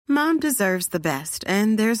Mom deserves the best,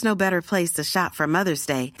 and there's no better place to shop for Mother's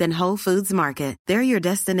Day than Whole Foods Market. They're your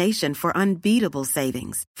destination for unbeatable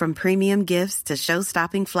savings, from premium gifts to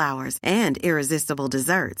show-stopping flowers and irresistible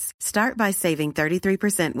desserts. Start by saving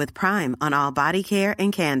 33% with Prime on all body care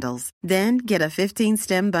and candles. Then get a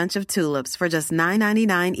 15-stem bunch of tulips for just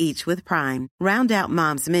 $9.99 each with Prime. Round out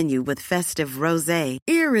Mom's menu with festive rosé,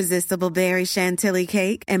 irresistible berry chantilly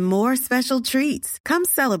cake, and more special treats. Come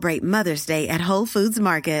celebrate Mother's Day at Whole Foods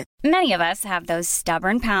Market. Many of us have those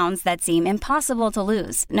stubborn pounds that seem impossible to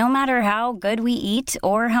lose, no matter how good we eat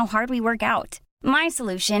or how hard we work out. My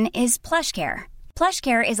solution is PlushCare.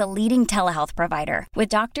 PlushCare is a leading telehealth provider with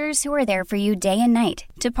doctors who are there for you day and night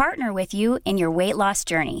to partner with you in your weight loss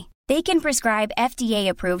journey. They can prescribe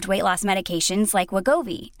FDA-approved weight loss medications like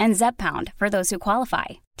Wegovy and Zepbound for those who qualify.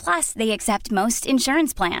 Plus, they accept most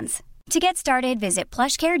insurance plans. To get started, visit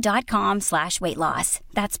plushcare.com/weightloss.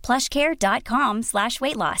 That's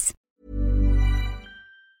plushcare.com/weightloss.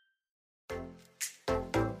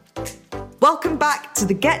 Welcome back to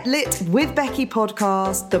the Get Lit with Becky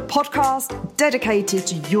podcast, the podcast dedicated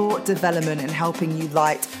to your development and helping you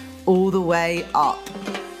light all the way up.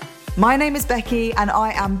 My name is Becky and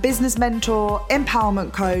I am business mentor,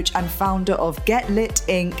 empowerment coach and founder of Get Lit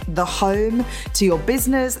Inc., the home to your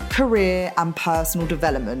business, career and personal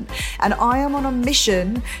development. And I am on a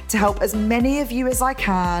mission to help as many of you as I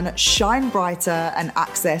can shine brighter and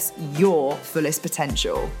access your fullest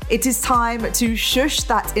potential. It is time to shush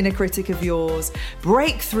that inner critic of yours,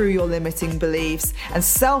 break through your limiting beliefs and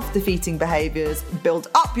self-defeating behaviors, build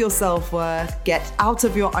up your self-worth, get out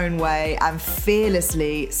of your own way and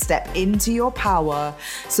fearlessly step into your power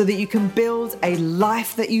so that you can build a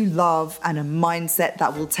life that you love and a mindset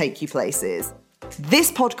that will take you places.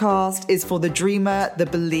 This podcast is for the dreamer, the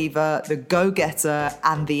believer, the go-getter,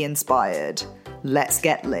 and the inspired. Let's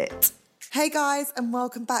get lit. Hey guys, and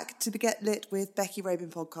welcome back to the Get Lit with Becky Rabin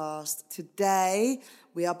podcast. Today,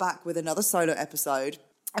 we are back with another solo episode.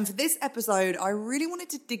 And for this episode, I really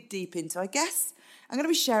wanted to dig deep into, I'm going to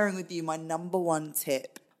be sharing with you my number one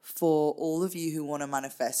tip for all of you who want to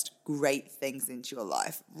manifest great things into your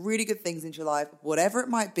life, really good things into your life, whatever it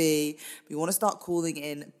might be. We want to start calling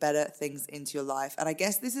in better things into your life. And I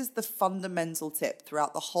guess this is the fundamental tip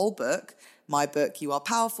throughout the whole book, my book, You Are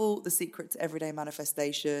Powerful, The Secret to Everyday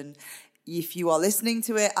Manifestation. If you are listening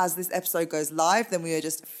to it as this episode goes live, then we are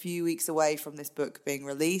just a few weeks away from this book being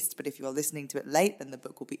released. But if you are listening to it late, then the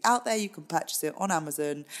book will be out there. You can purchase it on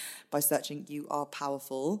Amazon by searching You Are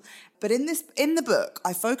Powerful. But in the book,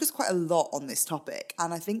 I focus quite a lot on this topic.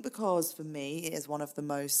 And I think because for me, it is one of the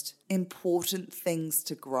most important things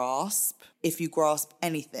to grasp if you grasp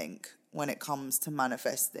anything when it comes to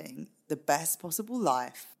manifesting the best possible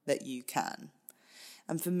life that you can.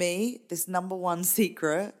 And for me, this number one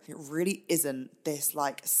secret, it really isn't this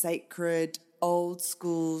like sacred, old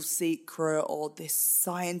school secret or this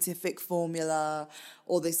scientific formula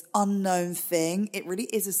or this unknown thing. It really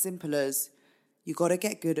is as simple as you got to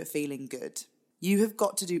get good at feeling good. You have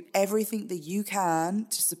got to do everything that you can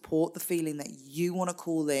to support the feeling that you want to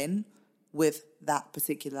call in with that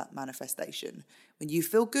particular manifestation. When you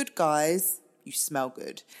feel good, guys, you smell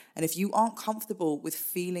good. And if you aren't comfortable with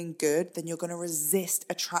feeling good, then you're going to resist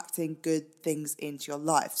attracting good things into your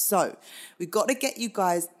life. So we've got to get you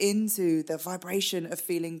guys into the vibration of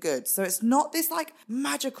feeling good. So it's not this like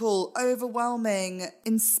magical, overwhelming,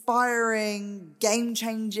 inspiring,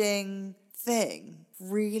 game-changing thing. It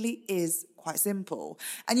really is quite simple.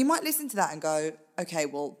 And you might listen to that and go, okay,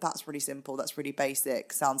 well, that's really simple. That's really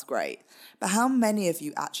basic. Sounds great. But how many of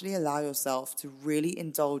you actually allow yourself to really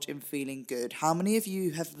indulge in feeling good? How many of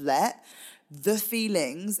you have let the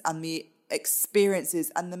feelings and the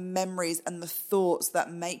experiences and the memories and the thoughts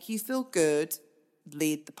that make you feel good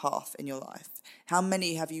lead the path in your life? How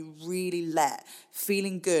many have you really let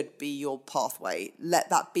feeling good be your pathway? Let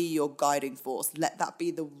that be your guiding force. Let that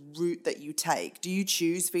be the route that you take. Do you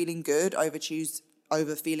choose feeling good over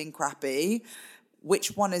feeling crappy?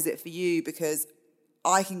 Which one is it for you? Because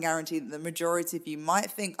I can guarantee that the majority of you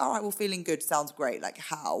might think, all right, well, feeling good sounds great. Like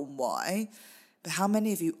how, why? But how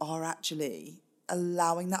many of you are actually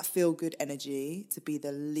allowing that feel-good energy to be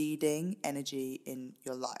the leading energy in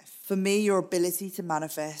your life? For me, your ability to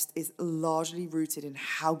manifest is largely rooted in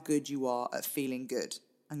how good you are at feeling good.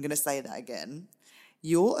 I'm going to say that again.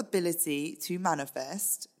 Your ability to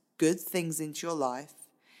manifest good things into your life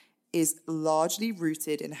is largely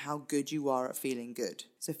rooted in how good you are at feeling good.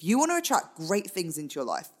 So if you want to attract great things into your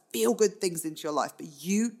life, feel good things into your life, but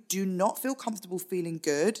you do not feel comfortable feeling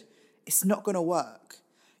good, it's not going to work.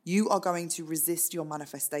 you are going to resist your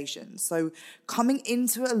manifestation. So coming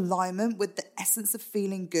into alignment with the essence of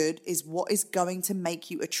feeling good is what is going to make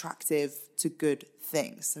you attractive to good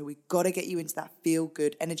things. So we've got to get you into that feel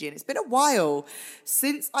good energy. And it's been a while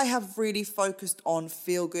since I have really focused on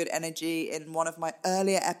feel good energy. In one of my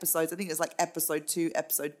earlier episodes, I think it's like episode 2,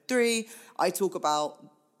 episode 3, I talk about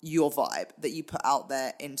your vibe that you put out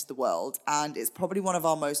there into the world. And it's probably one of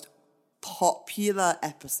our most popular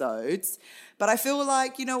episodes, but I feel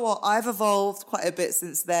like, you know what, I've evolved quite a bit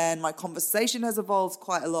since then. My conversation has evolved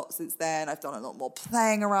quite a lot since then. I've done a lot more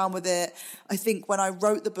playing around with it. I think when I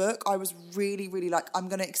wrote the book, I was really like, I'm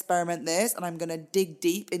going to experiment this and I'm going to dig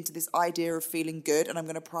deep into this idea of feeling good, and I'm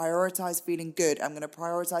going to prioritize feeling good. I'm going to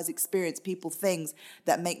prioritize experience, people, things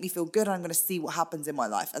that make me feel good, and I'm going to see what happens in my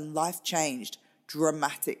life. And life changed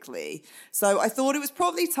dramatically. So I thought it was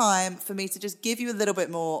probably time for me to just give you a little bit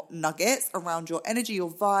more nuggets around your energy,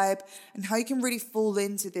 your vibe, and how you can really fall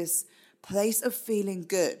into this place of feeling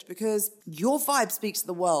good, because your vibe speaks to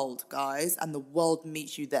the world, guys, and the world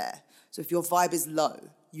meets you there. So if your vibe is low,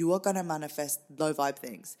 you are going to manifest low vibe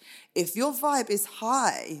things. If your vibe is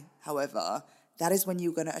high, however, that is when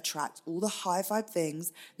you're going to attract all the high vibe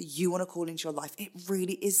things that you want to call into your life. It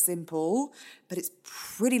really is simple, but it's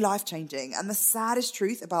pretty life-changing. And the saddest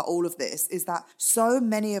truth about all of this is that so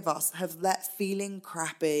many of us have let feeling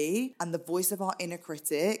crappy and the voice of our inner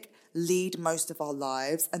critic lead most of our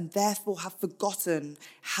lives, and therefore have forgotten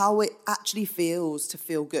how it actually feels to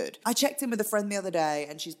feel good. I checked in with a friend the other day,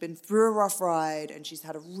 and she's been through a rough ride and she's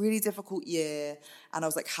had a really difficult year. And I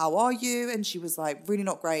was like, how are you? And she was like, really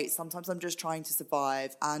not great. Sometimes I'm just trying to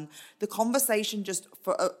survive. And the conversation just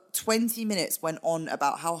for 20 minutes went on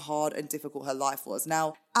about how hard and difficult her life was.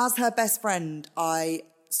 Now, as her best friend, I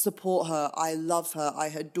support her, I love her, I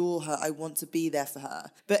adore her, I want to be there for her.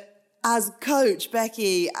 But as Coach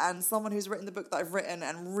Becky and someone who's written the book that I've written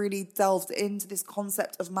and really delved into this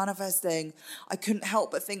concept of manifesting, I couldn't help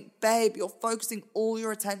but think, babe, you're focusing all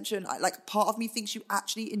your attention. Part of me thinks you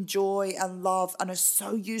actually enjoy and love and are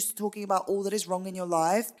so used to talking about all that is wrong in your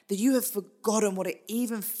life that you have forgotten what it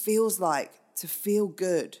even feels like to feel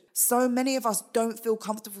good. So many of us don't feel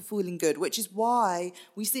comfortable feeling good, which is why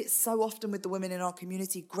we see it so often with the women in our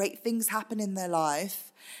community. Great things happen in their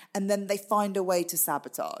life, and then they find a way to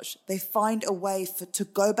sabotage. They find a way to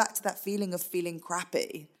go back to that feeling of feeling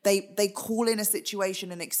crappy. They call in a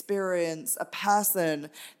situation and experience a person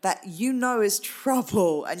that you know is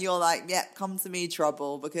trouble, and you're like, yep, come to me,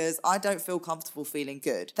 trouble, because I don't feel comfortable feeling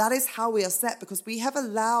good. That is how we are set, because we have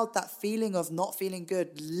allowed that feeling of not feeling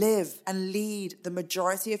good live and lead the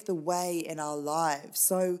majority of the way in our lives.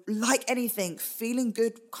 So like anything, feeling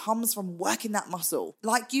good comes from working that muscle.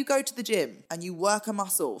 Like you go to the gym and you work a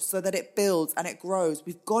muscle so that it builds and it grows.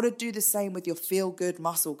 We've got to do the same with your feel good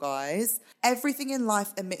muscle, guys. Everything in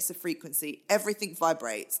life emits a frequency. Everything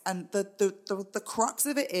vibrates. And the crux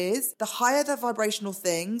of it is the higher the vibrational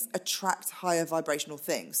things attract higher vibrational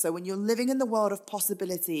things. So when you're living in the world of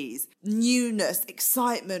possibilities, newness,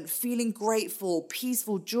 excitement, feeling grateful,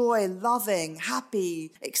 peaceful, joy, loving,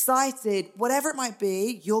 happy, excited, whatever it might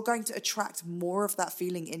be, you're going to attract more of that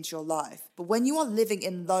feeling into your life. But when you are living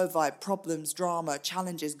in low vibe, problems, drama,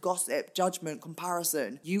 challenges, gossip, judgment,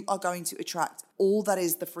 comparison, you are going to attract all that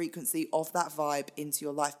is the frequency of that vibe into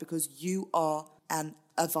your life, because you are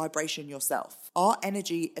a vibration yourself. Our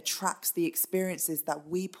energy attracts the experiences that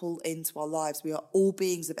we pull into our lives. We are all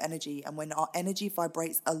beings of energy, and when our energy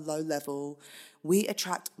vibrates a low level, we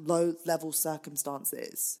attract low-level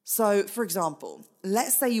circumstances. So, for example,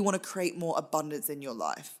 let's say you want to create more abundance in your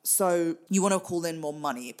life. So you want to call in more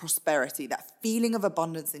money, prosperity, that feeling of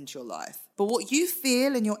abundance into your life. But what you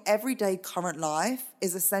feel in your everyday current life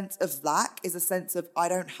is a sense of lack, is a sense of I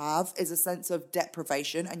don't have, is a sense of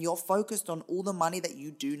deprivation, and you're focused on all the money that you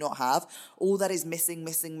do not have, all that is missing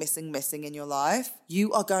in your life.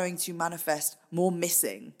 You are going to manifest more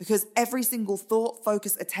missing, because every single thought,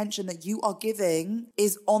 focus, attention that you are giving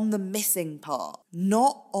is on the missing part,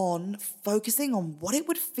 not on focusing on what it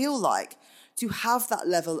would feel like to have that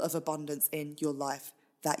level of abundance in your life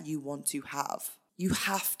that you want to have. You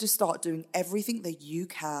have to start doing everything that you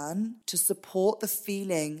can to support the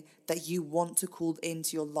feeling that you want to call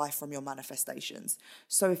into your life from your manifestations.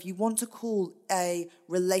 So if you want to call a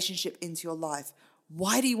relationship into your life,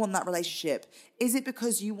 why do you want that relationship? Is it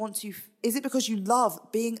because you love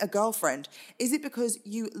being a girlfriend? Is it because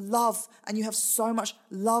you love and you have so much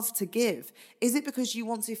love to give? Is it because you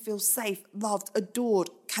want to feel safe, loved, adored?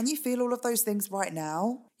 Can you feel all of those things right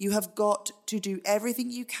now? You have got to do everything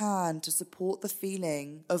you can to support the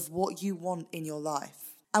feeling of what you want in your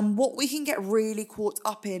life. And what we can get really caught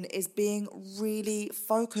up in is being really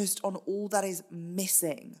focused on all that is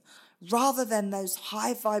missing, rather than those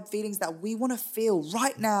high vibe feelings that we want to feel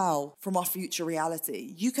right now from our future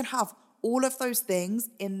reality. You can have all of those things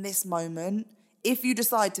in this moment if you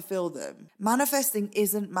decide to feel them. Manifesting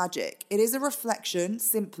isn't magic. It is a reflection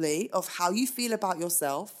simply of how you feel about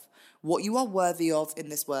yourself, what you are worthy of in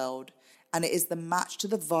this world, and it is the match to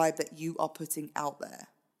the vibe that you are putting out there.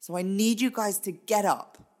 So I need you guys to get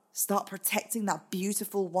up, start protecting that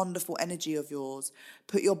beautiful, wonderful energy of yours.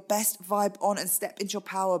 Put your best vibe on and step into your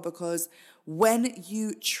power, because when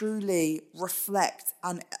you truly reflect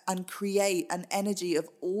and create an energy of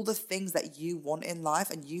all the things that you want in life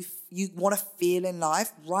and you want to feel in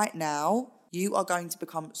life right now, you are going to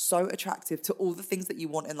become so attractive to all the things that you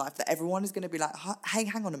want in life that everyone is going to be like, hey,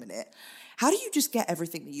 hang on a minute. How do you just get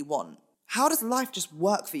everything that you want? How does life just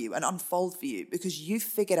work for you and unfold for you? Because you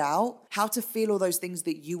figured out how to feel all those things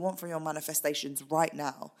that you want from your manifestations right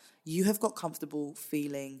now. You have got comfortable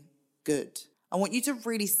feeling good. I want you to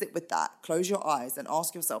really sit with that. Close your eyes and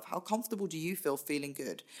ask yourself, how comfortable do you feel feeling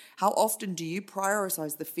good? How often do you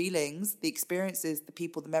prioritize the feelings, the experiences, the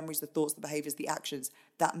people, the memories, the thoughts, the behaviors, the actions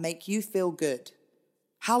that make you feel good?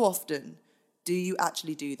 How often do you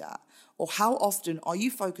actually do that? Or how often are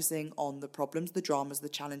you focusing on the problems, the dramas, the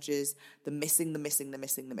challenges, the missing?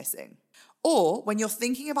 Or when you're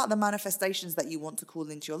thinking about the manifestations that you want to call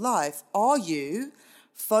into your life, are you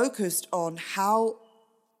focused on how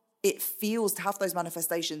it feels to have those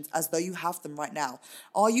manifestations as though you have them right now?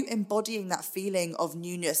 Are you embodying that feeling of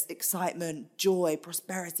newness, excitement, joy,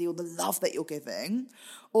 prosperity, or the love that you're giving?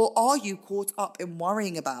 Or are you caught up in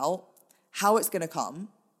worrying about how it's going to come,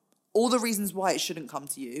 all the reasons why it shouldn't come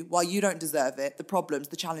to you, why you don't deserve it, the problems,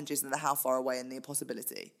 the challenges, and the how far away and the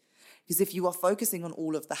impossibility? Because if you are focusing on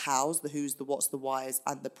all of the hows, the who's, the what's, the whys,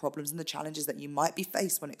 and the problems and the challenges that you might be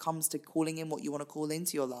faced when it comes to calling in what you want to call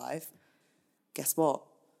into your life, guess what?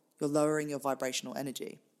 You're lowering your vibrational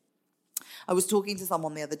energy. I was talking to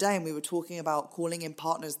someone the other day and we were talking about calling in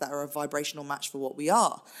partners that are a vibrational match for what we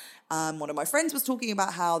are. One of my friends was talking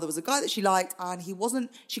about how there was a guy that she liked and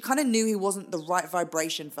she kind of knew he wasn't the right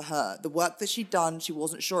vibration for her. The work that she'd done, she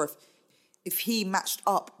wasn't sure if he matched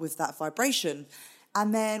up with that vibration.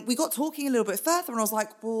 And then we got talking a little bit further and I was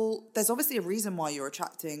like, well, there's obviously a reason why you're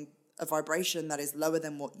attracting a vibration that is lower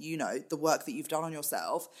than what you know, the work that you've done on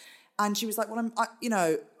yourself. And she was like, well,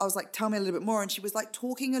 I was like, tell me a little bit more. And she was like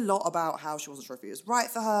talking a lot about how she wasn't sure if he was right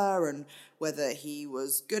for her and whether he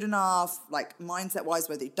was good enough, like mindset wise,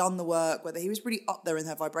 whether he'd done the work, whether he was really up there in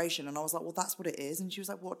her vibration. And I was like, well, that's what it is. And she was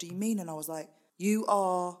like, what do you mean? And I was like, you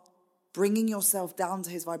are bringing yourself down to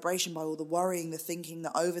his vibration by all the worrying, the thinking, the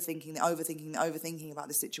overthinking about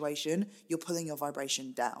the situation. You're pulling your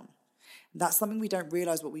vibration down. That's something we don't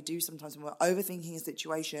realize what we do sometimes when we're overthinking a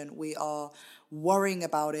situation. We are worrying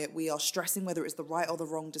about it. We are stressing whether it's the right or the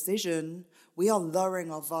wrong decision. We are lowering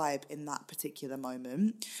our vibe in that particular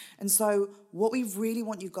moment. And so what we really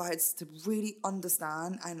want you guys to really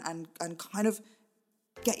understand and kind of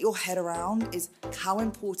get your head around is how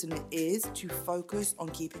important it is to focus on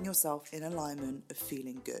keeping yourself in alignment of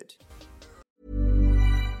feeling good.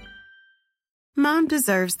 Mom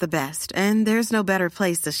deserves the best, and there's no better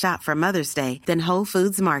place to shop for Mother's Day than Whole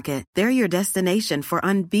Foods Market. They're your destination for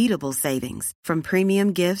unbeatable savings, from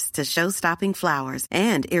premium gifts to show-stopping flowers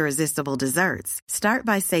and irresistible desserts. Start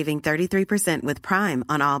by saving 33% with Prime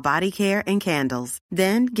on all body care and candles.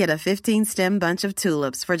 Then get a 15-stem bunch of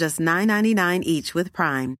tulips for just $9.99 each with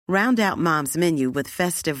Prime. Round out Mom's menu with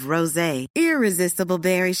festive rosé, irresistible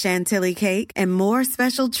berry chantilly cake, and more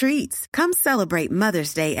special treats. Come celebrate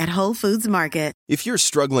Mother's Day at Whole Foods Market. If you're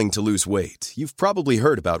struggling to lose weight, you've probably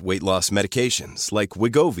heard about weight loss medications like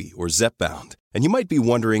Wegovy or Zepbound, and you might be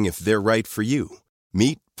wondering if they're right for you.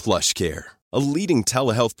 Meet PlushCare, a leading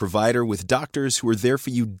telehealth provider with doctors who are there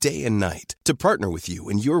for you day and night to partner with you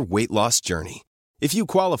in your weight loss journey. If you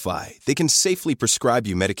qualify, they can safely prescribe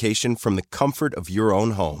you medication from the comfort of your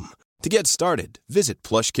own home. To get started, visit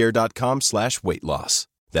plushcare.com/weightloss.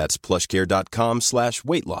 That's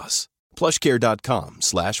plushcare.com/weightloss.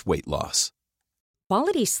 plushcare.com/weightloss.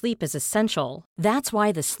 Quality sleep is essential. That's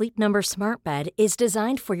why the Sleep Number Smart Bed is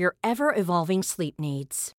designed for your ever-evolving sleep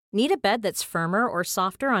needs. Need a bed that's firmer or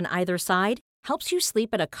softer on either side? Helps you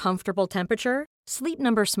sleep at a comfortable temperature? Sleep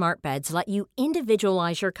Number Smart Beds let you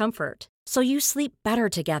individualize your comfort, so you sleep better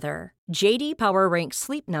together. J.D. Power ranks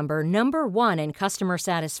Sleep Number number 1 in customer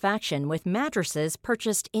satisfaction with mattresses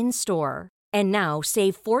purchased in-store. And now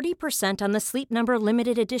save 40% on the Sleep Number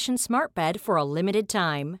Limited Edition Smart Bed for a limited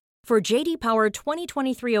time. For J.D. Power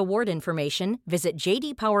 2023 award information, visit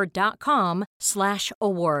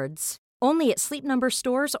jdpower.com/awards. Only at Sleep Number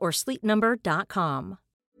stores or sleepnumber.com.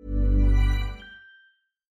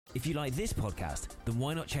 If you like this podcast, then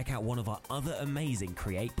why not check out one of our other amazing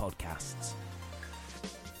Create podcasts?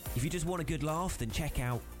 If you just want a good laugh, then check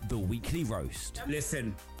out The Weekly Roast.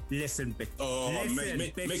 Listen, Bicky. Oh,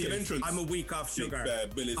 make an entrance. I'm a week off sugar.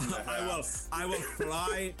 Big Billy's in the house. I will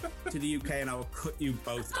fly to the UK and I will cut you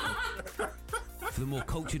both up. For the more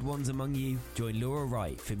cultured ones among you, join Laura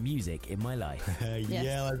Wright for Music in My Life.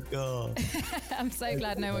 Yeah, let's go. I'm so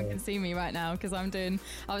glad no one can see me right now because I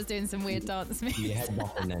was doing some weird dance moves. Your head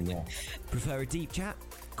bopping then, yeah. Prefer a deep chat?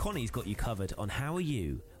 Connie's got you covered on How Are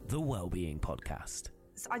You, the Wellbeing Podcast.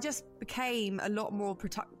 I just became a lot more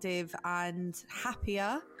productive and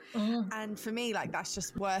happier. And for me, like, that's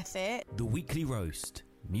just worth it. The Weekly Roast,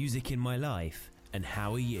 Music in My Life, and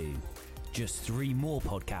How Are You? Just 3 more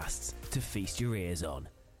podcasts to feast your ears on.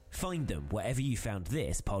 Find them wherever you found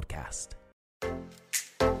this podcast.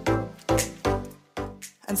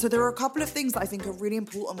 And so there are a couple of things that I think are really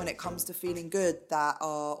important when it comes to feeling good that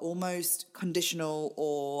are almost conditional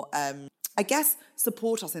or I guess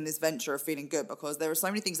support us in this venture of feeling good, because there are so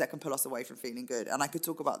many things that can pull us away from feeling good, and I could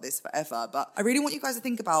talk about this forever, but I really want you guys to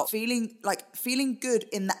think about feeling good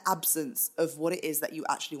in the absence of what it is that you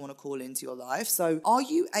actually want to call into your life. So are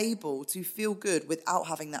you able to feel good without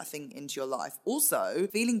having that thing into your life? Also,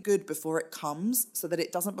 feeling good before it comes so that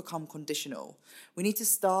it doesn't become conditional. We need to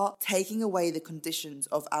start taking away the conditions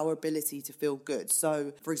of our ability to feel good.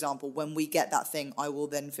 So, for example, when we get that thing, I will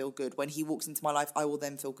then feel good. When he walks into my life, I will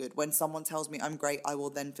then feel good. When someone tells me I'm great, I will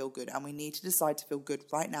then feel good. And we need to decide to feel good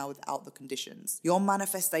right now without the conditions. Your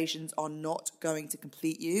manifestations are not going to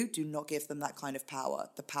complete you. Do not give them that kind of power.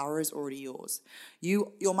 The power is already yours.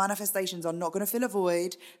 Your manifestations are not going to fill a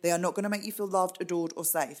void. They are not going to make you feel loved, adored, or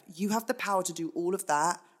safe. You have the power to do all of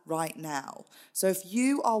that right now. So if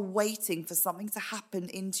you are waiting for something to happen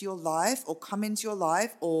into your life or come into your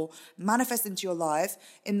life or manifest into your life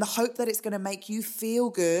in the hope that it's going to make you feel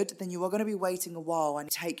good, then you are going to be waiting a while and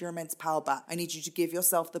take your immense power back. I need you to give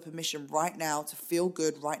yourself the permission right now to feel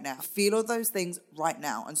good right now. Feel all those things right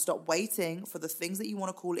now and stop waiting for the things that you want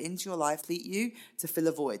to call into your life complete you to fill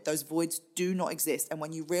a void. Those voids do not exist. And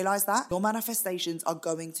when you realize that, your manifestations are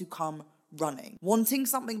going to come running. Wanting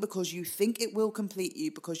something because you think it will complete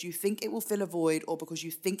you, because you think it will fill a void, or because you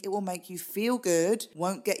think it will make you feel good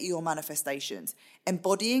won't get you your manifestations.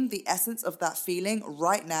 Embodying the essence of that feeling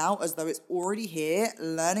right now as though it's already here,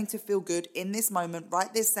 learning to feel good in this moment,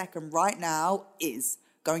 right this second, right now, is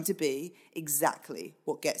going to be exactly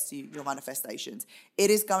what gets you your manifestations.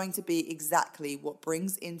 It is going to be exactly what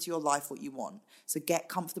brings into your life what you want. So get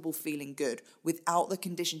comfortable feeling good without the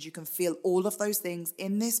conditions. You can feel all of those things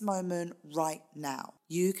in this moment right now.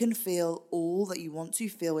 You can feel all that you want to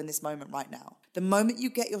feel in this moment right now. The moment you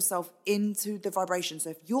get yourself into the vibration, so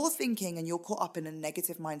if you're thinking and you're caught up in a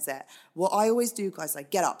negative mindset, what I always do, guys, I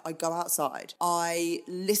get up, I go outside, I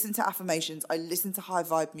listen to affirmations, I listen to high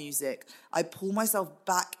vibe music, I pull myself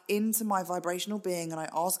back into my vibrational being and I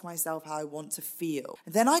ask myself how I want to feel.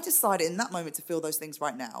 And then I decide in that moment to feel those things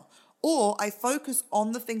right now. Or I focus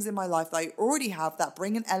on the things in my life that I already have that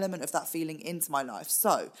bring an element of that feeling into my life.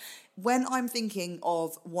 So when I'm thinking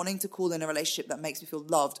of wanting to call in a relationship that makes me feel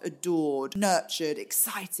loved, adored, nurtured,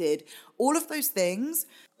 excited, all of those things,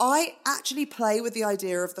 I actually play with the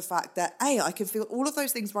idea of the fact that, I can feel all of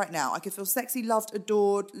those things right now. I can feel sexy, loved,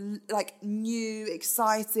 adored, like new,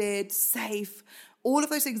 excited, safe, all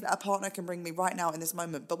of those things that a partner can bring me right now in this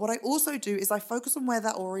moment. But what I also do is I focus on where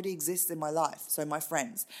that already exists in my life. So my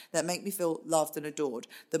friends that make me feel loved and adored,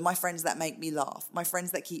 my friends that make me laugh, my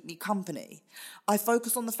friends that keep me company. I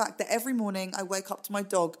focus on the fact that every morning I wake up to my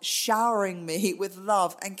dog showering me with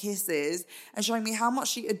love and kisses and showing me how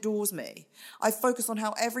much she adores me. I focus on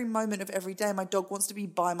how every moment of every day my dog wants to be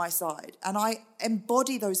by my side. And I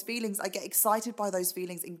embody those feelings. I get excited by those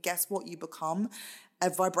feelings. And guess what? You become a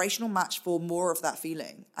vibrational match for more of that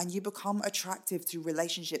feeling. And you become attractive to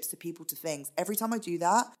relationships, to people, to things. Every time I do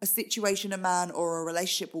that, a situation, a man, or a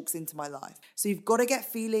relationship walks into my life. So you've got to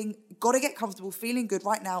get comfortable feeling good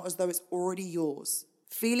right now as though it's already yours.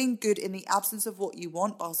 Feeling good in the absence of what you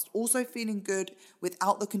want, but also feeling good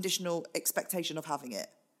without the conditional expectation of having it.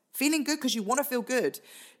 Feeling good because you want to feel good.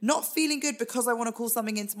 Not feeling good because I want to call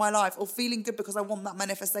something into my life, or feeling good because I want that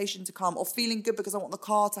manifestation to come, or feeling good because I want the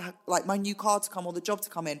car to, my new car to come, or the job to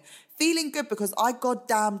come in. Feeling good because I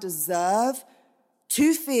goddamn deserve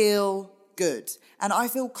to feel good. And I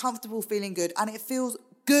feel comfortable feeling good, and it feels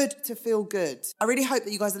good to feel good. I really hope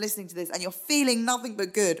that you guys are listening to this and you're feeling nothing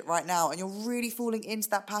but good right now, and you're really falling into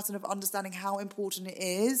that pattern of understanding how important it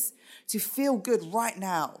is to feel good right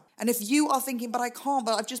now. And if you are thinking, but I can't,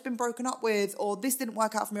 but I've just been broken up with, or this didn't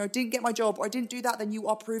work out for me, or I didn't get my job, or I didn't do that, then you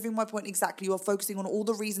are proving my point exactly. You are focusing on all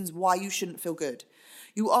the reasons why you shouldn't feel good.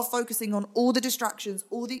 You are focusing on all the distractions,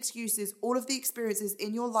 all the excuses, all of the experiences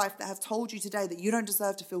in your life that have told you today that you don't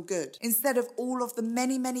deserve to feel good. Instead of all of the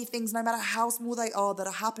many, many things, no matter how small they are, that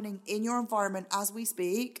are happening in your environment as we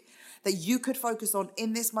speak, that you could focus on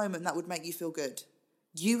in this moment that would make you feel good.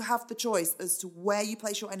 You have the choice as to where you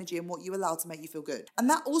place your energy and what you allow to make you feel good. And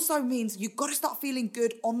that also means you've got to start feeling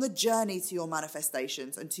good on the journey to your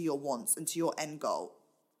manifestations and to your wants and to your end goal.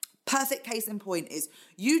 Perfect case in point is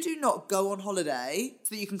you do not go on holiday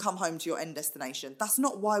so that you can come home to your end destination. That's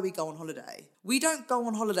not why we go on holiday. We don't go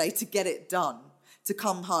on holiday to get it done, to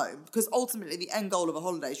come home, because ultimately the end goal of a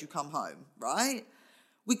holiday is you come home, right?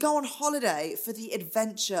 We go on holiday for the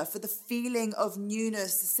adventure, for the feeling of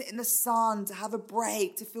newness, to sit in the sun, to have a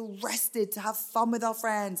break, to feel rested, to have fun with our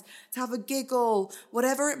friends, to have a giggle,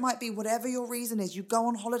 whatever it might be, whatever your reason is. You go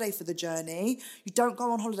on holiday for the journey. You don't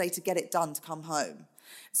go on holiday to get it done, to come home.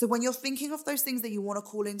 So when you're thinking of those things that you want to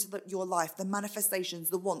call into your life, the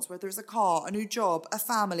manifestations, the wants, whether it's a car, a new job, a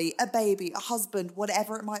family, a baby, a husband,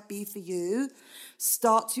 whatever it might be for you,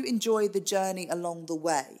 start to enjoy the journey along the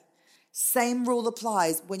way. Same rule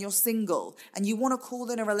applies when you're single and you want to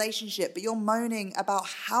call in a relationship, but you're moaning about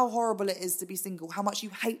how horrible it is to be single, how much you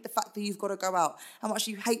hate the fact that you've got to go out, how much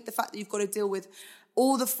you hate the fact that you've got to deal with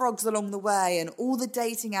all the frogs along the way and all the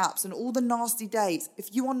dating apps and all the nasty dates.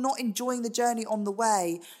 If you are not enjoying the journey on the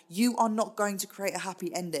way, you are not going to create a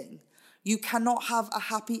happy ending. You cannot have a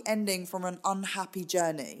happy ending from an unhappy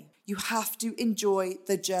journey. You have to enjoy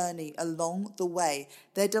the journey along the way.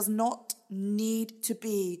 There does not need to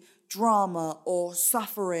be drama or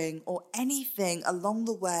suffering or anything along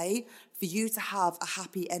the way for you to have a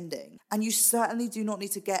happy ending. And you certainly do not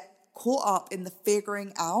need to get caught up in the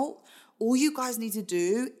figuring out. All you guys need to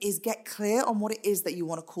do is get clear on what it is that you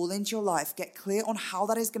want to call into your life. Get clear on how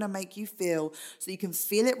that is going to make you feel so you can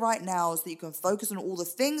feel it right now, so that you can focus on all the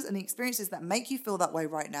things and the experiences that make you feel that way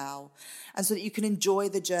right now, and so that you can enjoy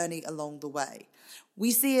the journey along the way.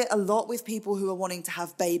 We see it a lot with people who are wanting to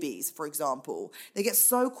have babies, for example. They get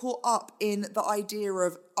so caught up in the idea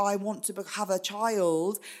of, I want to have a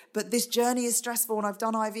child, but this journey is stressful and I've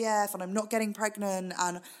done IVF and I'm not getting pregnant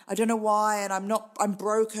and I don't know why and I'm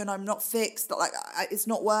broken, I'm not fixed, it's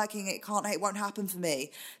not working, it won't happen for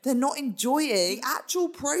me. They're not enjoying the actual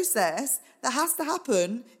process that has to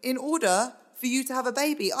happen in order for you to have a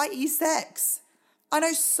baby, i.e. sex. I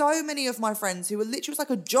know so many of my friends who were literally, it was like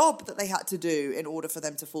a job that they had to do in order for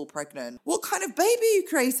them to fall pregnant. What kind of baby are you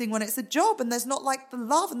creating when it's a job and there's not like the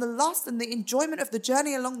love and the lust and the enjoyment of the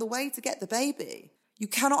journey along the way to get the baby? You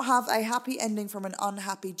cannot have a happy ending from an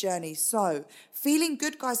unhappy journey. So feeling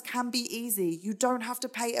good, guys, can be easy. You don't have to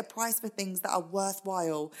pay a price for things that are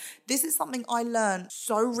worthwhile. This is something I learned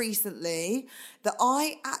so recently that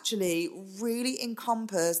I actually really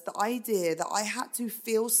encompassed the idea that I had to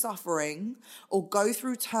feel suffering or go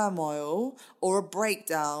through turmoil or a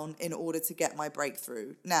breakdown in order to get my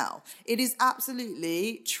breakthrough. Now, it is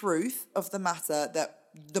absolutely truth of the matter that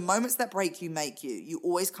the moments that break you make you. You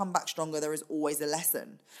always come back stronger. There is always a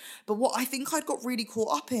lesson. But what I think I'd got really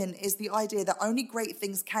caught up in is the idea that only great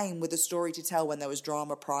things came with a story to tell when there was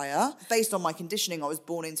drama prior. Based on my conditioning, I was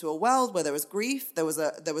born into a world where there was grief. There was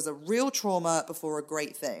a real trauma before a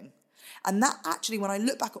great thing. And that actually, when I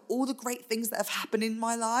look back at all the great things that have happened in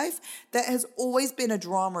my life, there has always been a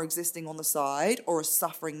drama existing on the side or a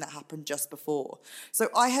suffering that happened just before. So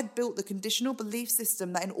I had built the conditional belief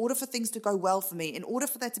system that in order for things to go well for me, in order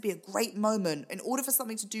for there to be a great moment, in order for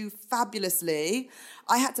something to do fabulously,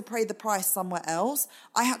 I had to pay the price somewhere else.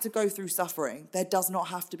 I had to go through suffering. There does not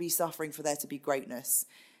have to be suffering for there to be greatness.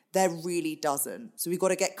 There really doesn't. So we've got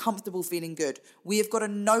to get comfortable feeling good. We have got to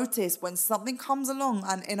notice when something comes along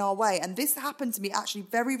and in our way. And this happened to me actually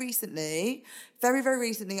very recently. Very, very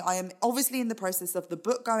recently. I am obviously in the process of the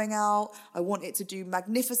book going out. I want it to do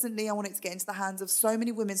magnificently. I want it to get into the hands of so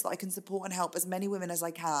many women so that I can support and help as many women as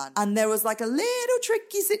I can. And there was like a little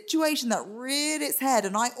tricky situation that reared its head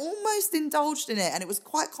and I almost indulged in it. And it was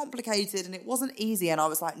quite complicated and it wasn't easy. And I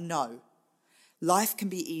was like, no, life can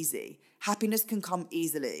be easy. Happiness can come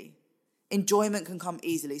easily. Enjoyment can come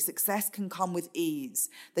easily. Success can come with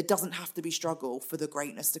ease. There doesn't have to be struggle for the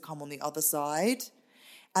greatness to come on the other side.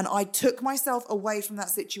 And I took myself away from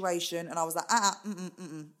that situation and I was like,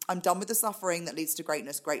 I'm done with the suffering that leads to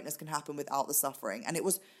greatness. Greatness can happen without the suffering. And it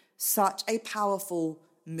was such a powerful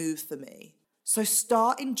move for me. So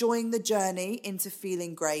start enjoying the journey into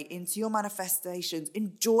feeling great, into your manifestations.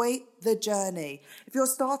 Enjoy the journey. If you're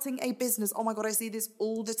starting a business, oh my God, I see this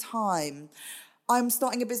all the time. I'm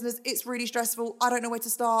starting a business. It's really stressful. I don't know where to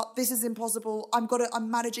start. This is impossible.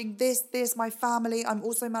 I'm managing this, my family. I'm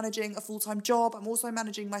also managing a full-time job. I'm also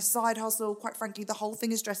managing my side hustle. Quite frankly, the whole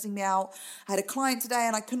thing is stressing me out. I had a client today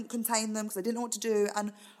and I couldn't contain them because I didn't know what to do.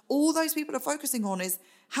 And all those people are focusing on is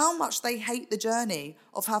how much they hate the journey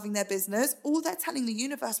of having their business. All they're telling the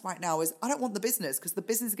universe right now is, I don't want the business because the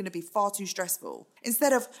business is going to be far too stressful.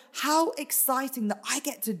 Instead of how exciting that I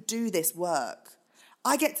get to do this work.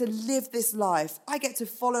 I get to live this life. I get to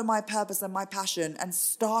follow my purpose and my passion and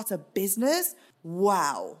start a business.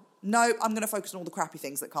 Wow. No, I'm going to focus on all the crappy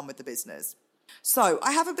things that come with the business. So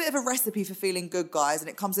I have a bit of a recipe for feeling good, guys, and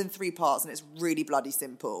it comes in 3 parts and it's really bloody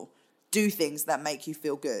simple. Do things that make you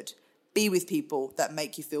feel good. Be with people that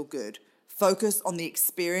make you feel good. Focus on the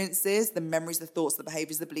experiences, the memories, the thoughts, the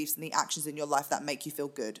behaviors, the beliefs, and the actions in your life that make you feel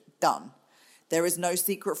good. Done. There is no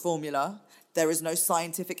secret formula. There is no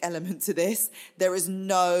scientific element to this. There is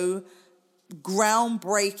no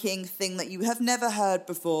groundbreaking thing that you have never heard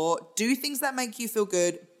before. Do things that make you feel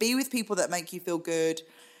good. Be with people that make you feel good.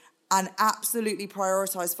 And absolutely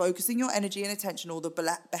prioritize focusing your energy and attention on all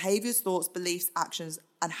the behaviors, thoughts, beliefs, actions,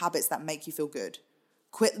 and habits that make you feel good.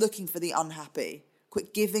 Quit looking for the unhappy.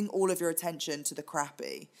 Quit giving all of your attention to the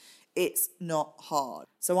crappy. It's not hard.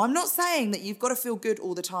 So I'm not saying that you've got to feel good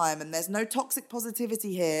all the time and there's no toxic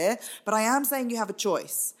positivity here, but I am saying you have a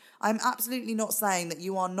choice. I'm absolutely not saying that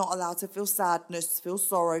you are not allowed to feel sadness, feel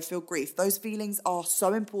sorrow, feel grief. Those feelings are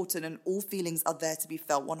so important and all feelings are there to be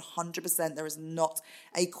felt 100%. There is not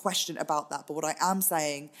a question about that. But what I am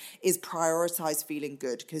saying is prioritize feeling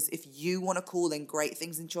good, because if you want to call in great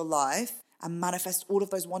things into your life and manifest all of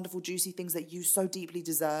those wonderful, juicy things that you so deeply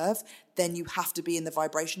deserve, then you have to be in the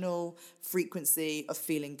vibrational frequency of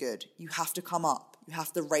feeling good. You have to come up. You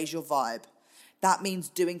have to raise your vibe. That means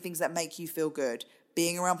doing things that make you feel good,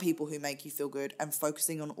 being around people who make you feel good, and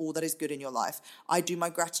focusing on all that is good in your life. I do my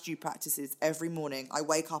gratitude practices every morning. I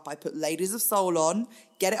wake up, I put Ladies of Soul on,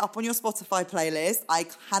 get it up on your Spotify playlist. I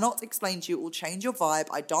cannot explain to you, it will change your vibe.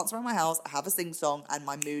 I dance around my house, I have a sing-song, and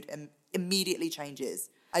my mood immediately changes.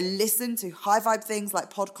 I listen to high vibe things like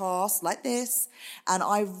podcasts like this, and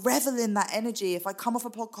I revel in that energy. If I come off a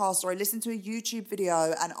podcast or I listen to a YouTube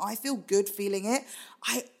video and I feel good feeling it,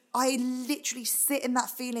 I literally sit in that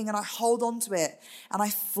feeling and I hold on to it and I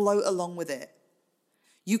float along with it.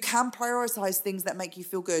 You can prioritize things that make you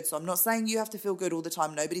feel good. So I'm not saying you have to feel good all the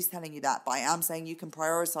time. Nobody's telling you that. But I am saying you can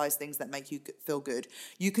prioritize things that make you feel good.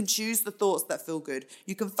 You can choose the thoughts that feel good.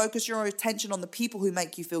 You can focus your attention on the people who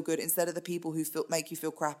make you feel good instead of the people who make you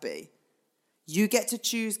feel crappy. You get to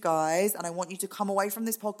choose, guys, and I want you to come away from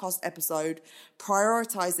this podcast episode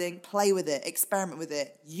prioritizing, play with it, experiment with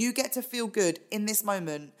it. You get to feel good in this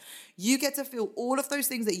moment. You get to feel all of those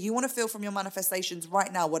things that you want to feel from your manifestations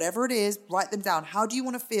right now. Whatever it is, write them down. How do you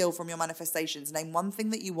want to feel from your manifestations? Name one thing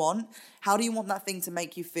that you want. How do you want that thing to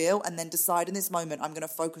make you feel? And then decide in this moment, I'm going to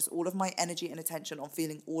focus all of my energy and attention on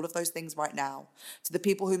feeling all of those things right now. To the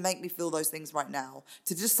people who make me feel those things right now.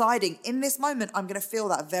 To deciding in this moment, I'm going to feel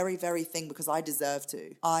that very, very thing because I deserve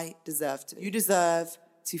to. I deserve to. You deserve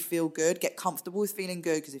to feel good. Get comfortable with feeling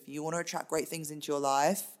good, because if you want to attract great things into your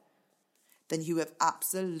life, then you have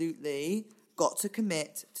absolutely got to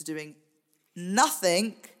commit to doing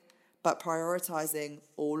nothing but prioritizing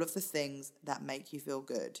all of the things that make you feel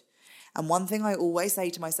good. And one thing I always say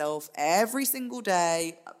to myself every single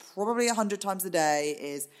day, probably 100 times a day,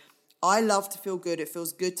 is I love to feel good. It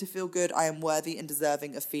feels good to feel good. I am worthy and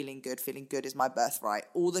deserving of feeling good. Feeling good is my birthright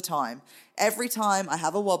all the time. Every time I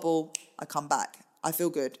have a wobble, I come back. I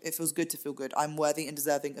feel good. It feels good to feel good. I'm worthy and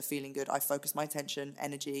deserving of feeling good. I focus my attention,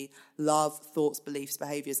 energy, love, thoughts, beliefs,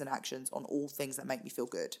 behaviors, and actions on all things that make me feel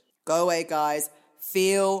good. Go away, guys.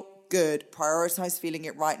 Feel good. Prioritize feeling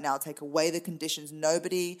it right now. Take away the conditions.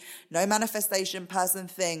 Nobody, no manifestation, person,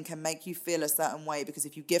 thing can make you feel a certain way, because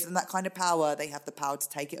if you give them that kind of power, they have the power to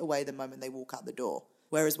take it away the moment they walk out the door.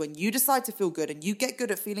 Whereas when you decide to feel good and you get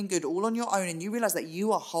good at feeling good all on your own, and you realize that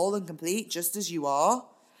you are whole and complete just as you are,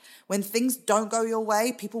 when things don't go your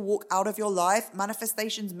way, people walk out of your life,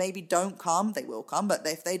 manifestations maybe don't come, they will come, but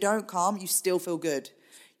if they don't come, you still feel good.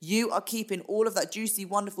 You are keeping all of that juicy,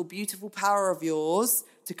 wonderful, beautiful power of yours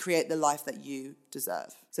to create the life that you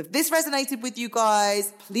deserve. So if this resonated with you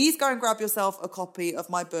guys, please go and grab yourself a copy of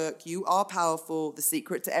my book, You Are Powerful, The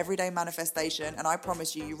Secret to Everyday Manifestation. And I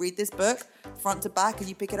promise you, you read this book front to back and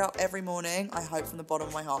you pick it up every morning. I hope from the bottom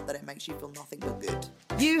of my heart that it makes you feel nothing but good.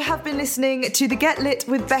 You have been listening to the Get Lit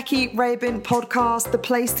with Becky Rabin podcast, the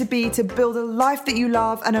place to be to build a life that you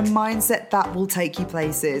love and a mindset that will take you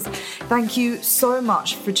places. Thank you so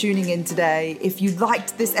much for tuning in today. If you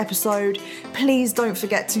liked this episode, please don't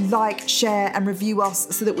forget to like, share and review us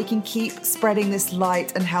so that we can keep spreading this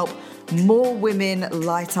light and help more women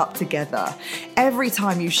light up together. Every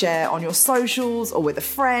time you share on your socials or with a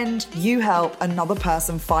friend, you help another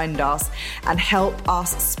person find us and help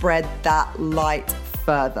us spread that light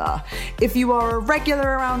further. If you are a regular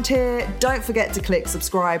around here, don't forget to click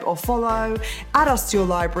subscribe or follow. Add us to your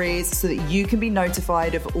libraries so that you can be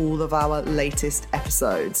notified of all of our latest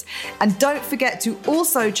episodes. And don't forget to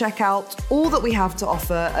also check out all that we have to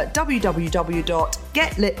offer at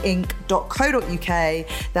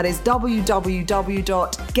www.getlitinc.co.uk. That is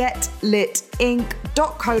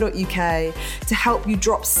www.getlitinc.co.uk to help you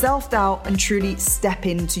drop self-doubt and truly step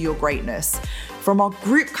into your greatness. From our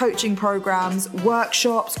group coaching programs,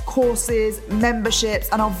 workshops, courses, memberships,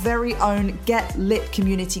 and our very own Get Lit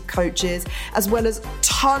community coaches, as well as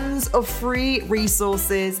tons of free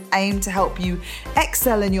resources aimed to help you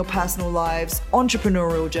excel in your personal lives,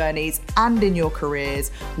 entrepreneurial journeys, and in your careers,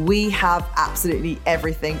 we have absolutely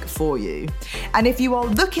everything for you. And if you are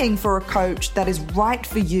looking for a coach that is right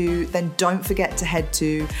for you, then don't forget to head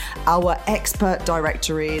to our expert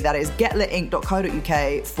directory. That is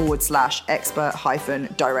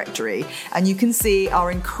getlitinc.co.uk/expert-directory. And you can see our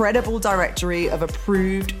incredible directory of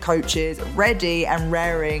approved coaches ready and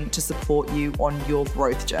raring to support you on your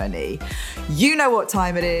growth journey. You know what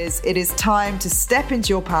time it is. It is time to step into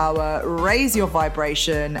your power, raise your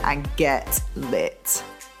vibration, and get lit.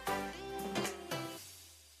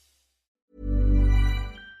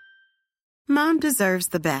 Mom deserves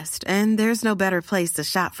the best, and there's no better place to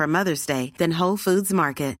shop for Mother's Day than Whole Foods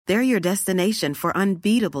Market. They're your destination for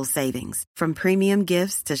unbeatable savings, from premium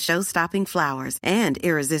gifts to show-stopping flowers and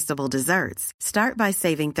irresistible desserts. Start by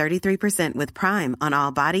saving 33% with Prime on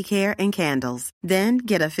all body care and candles. Then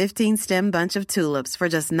get a 15-stem bunch of tulips for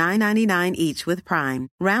just $9.99 each with Prime.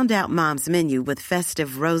 Round out Mom's menu with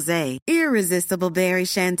festive rosé, irresistible berry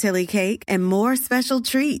chantilly cake, and more special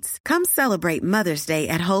treats. Come celebrate Mother's Day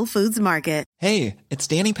at Whole Foods Market. Hey, it's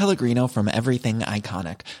Danny Pellegrino from Everything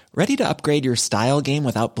Iconic. Ready to upgrade your style game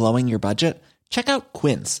without blowing your budget? Check out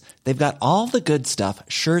Quince. They've got all the good stuff,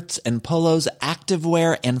 shirts and polos,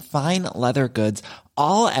 activewear, and fine leather goods,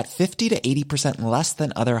 all at 50 to 80% less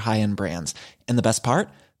than other high-end brands. And the best part?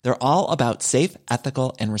 They're all about safe,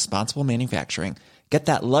 ethical, and responsible manufacturing. Get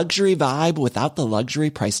that luxury vibe without the luxury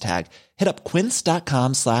price tag. Hit up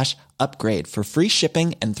quince.com/upgrade for free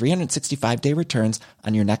shipping and 365-day returns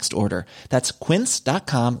on your next order. That's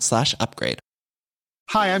quince.com/upgrade.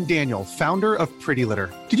 Hi, I'm Daniel, founder of Pretty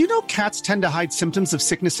Litter. Did you know cats tend to hide symptoms of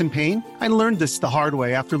sickness and pain? I learned this the hard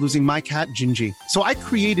way after losing my cat, Gingy. So I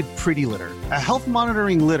created Pretty Litter, a health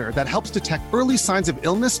monitoring litter that helps detect early signs of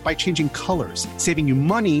illness by changing colors, saving you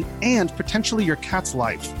money and potentially your cat's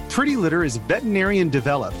life. Pretty Litter is veterinarian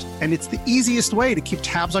developed, and it's the easiest way to keep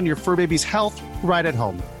tabs on your fur baby's health right at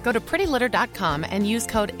home. Go to prettylitter.com and use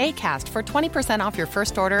code ACAST for 20% off your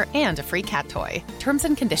first order and a free cat toy. Terms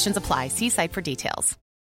and conditions apply. See site for details.